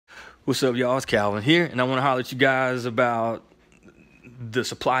What's up, y'all? It's Calvin here, and I want to holler at you guys about the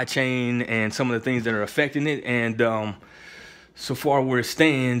supply chain and some of the things that are affecting it. And so far where it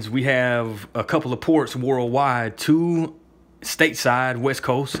stands, we have a couple of ports worldwide, two stateside, West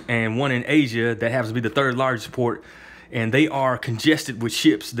Coast, and one in Asia that happens to be the third largest port. And they are congested with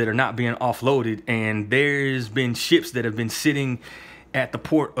ships that are not being offloaded. And there's been ships that have been sitting at the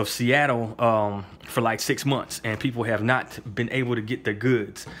port of Seattle for like 6 months, and people have not been able to get their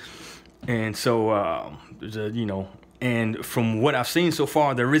goods. And so, and from what I've seen so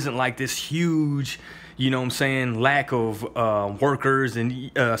far, there isn't like this huge, lack of workers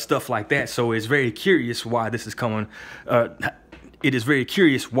and stuff like that. So it's very curious why this is coming. It is very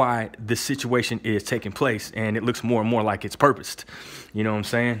curious why this situation is taking place, and it looks more and more like it's purposed. You know what I'm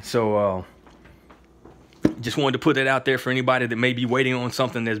saying? So just wanted to put that out there for anybody that may be waiting on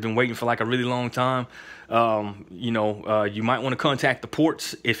something that's been waiting for like a really long time. You might want to contact the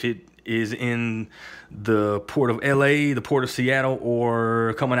ports if it is in the port of LA, the port of Seattle,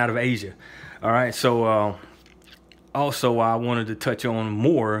 or coming out of Asia. All right, so also I wanted to touch on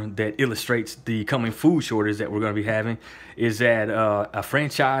more that illustrates the coming food shortage that we're going to be having, is that a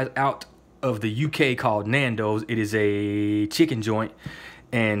franchise out of the UK called Nando's. It is a chicken joint,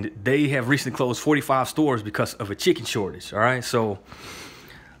 and they have recently closed 45 stores because of a chicken shortage. All right, so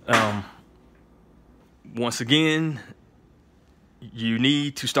once again, you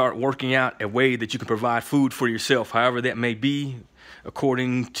need to start working out a way that you can provide food for yourself, however that may be,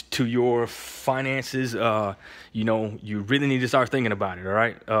 according to your finances. You really need to start thinking about it, all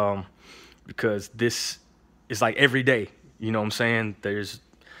right? Because this is like every day, you know what I'm saying? There's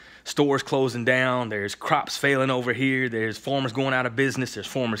stores closing down, there's crops failing over here, there's farmers going out of business, there's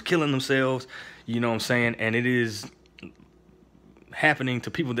farmers killing themselves, you know what I'm saying? And it is happening to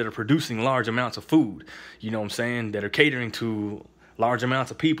people that are producing large amounts of food, you know what I'm saying, that are catering to large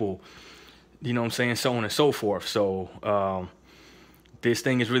amounts of people, you know what I'm saying, so on and so forth. So this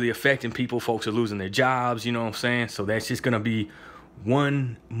thing is really affecting people. Folks are losing their jobs, you know what I'm saying? So that's just gonna be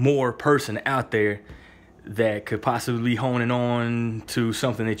one more person out there that could possibly be honing on to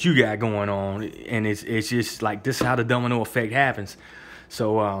something that you got going on. And it's just like, this is how the domino effect happens.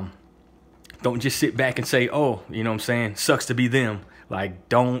 So don't just sit back and say, oh, you know what I'm saying, sucks to be them. Like,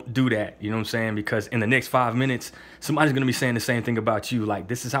 don't do that, you know what I'm saying? Because in the next 5 minutes, somebody's gonna be saying the same thing about you. Like,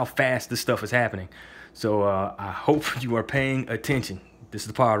 this is how fast this stuff is happening. So I hope you are paying attention. This is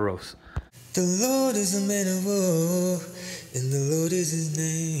the Podroast. The Lord is a man of war, and the Lord is his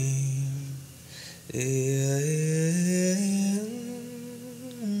name. Yeah, yeah, yeah.